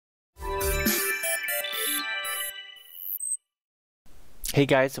Hey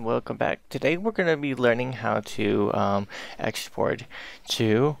guys, and welcome back. Today we're going to be learning how to export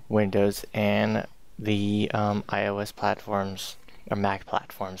to Windows and the iOS platforms or Mac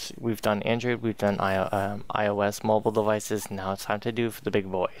platforms. We've done Android, we've done iOS mobile devices. Now it's time to do for the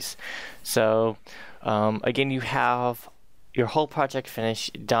big boys. So again, you have your whole project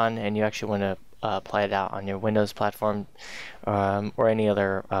finished, done, and you actually want to apply it out on your Windows platform or any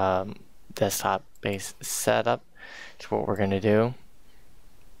other desktop-based setup. So what we're going to do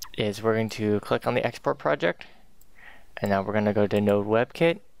is we're going to click on the export project, and now we're going to go to Node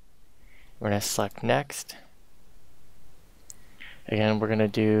WebKit. We're going to select next. Again, we're going to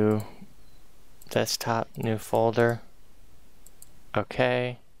do desktop, new folder,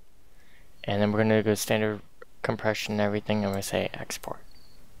 okay, and then we're going to go standard compression and everything, and we're going to say export.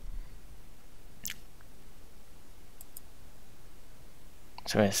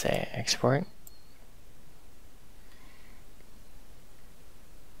 So we're going to say export.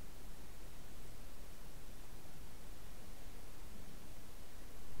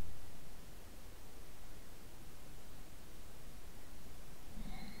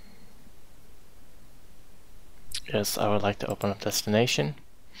 Yes, I would like to open up destination.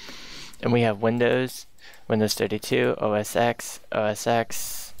 And we have Windows, Windows 32, OS X, OS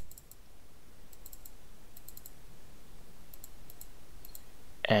X,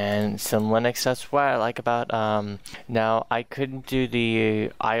 and some Linux. That's what I like about now I couldn't do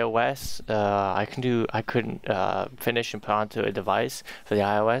the iOS. I couldn't finish and put onto a device for the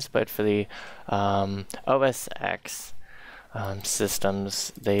iOS, but for the OS X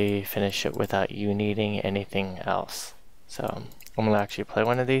systems, they finish it without you needing anything else. So I'm going to actually play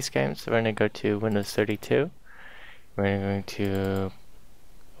one of these games. So we're going to go to Windows 32. We're going to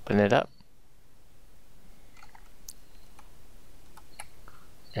open it up.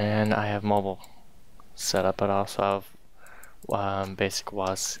 And I have mobile set up, but also have basic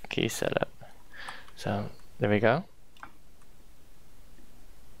WAS key set up. So there we go.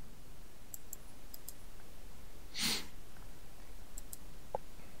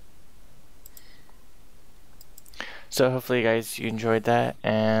 So hopefully guys you enjoyed that,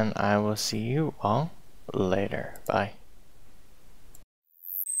 and I will see you all later. Bye.